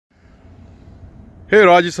Hey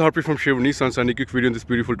Raj, it's Harpreet from Sherwood Nissan, sending a quick video on this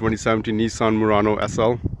beautiful 2017 Nissan Murano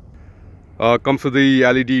SL. Comes with the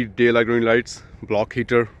LED daylight running lights, block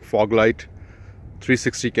heater, fog light,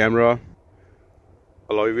 360 camera,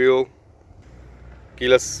 alloy wheel,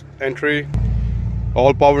 keyless entry,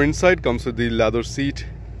 all power inside. Comes with the leather seat,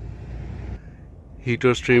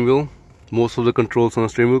 heater steering wheel. Most of the controls on the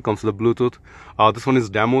steering wheel comes with the Bluetooth. This one is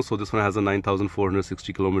demo, so this one has a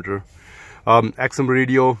 9,460 kilometer. XM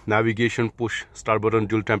radio, navigation, push start button,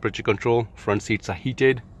 dual temperature control. Front seats are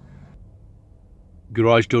heated.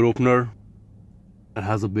 Garage door opener. It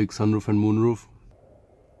has a big sunroof and moonroof.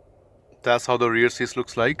 That's how the rear seats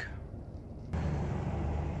looks like.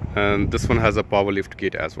 And this one has a power lift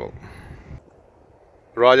gate as well.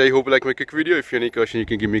 Raj, I hope you like my quick video. If you have any question, you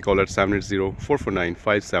can give me a call at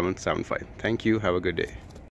 780-449-5775. Thank you. Have a good day.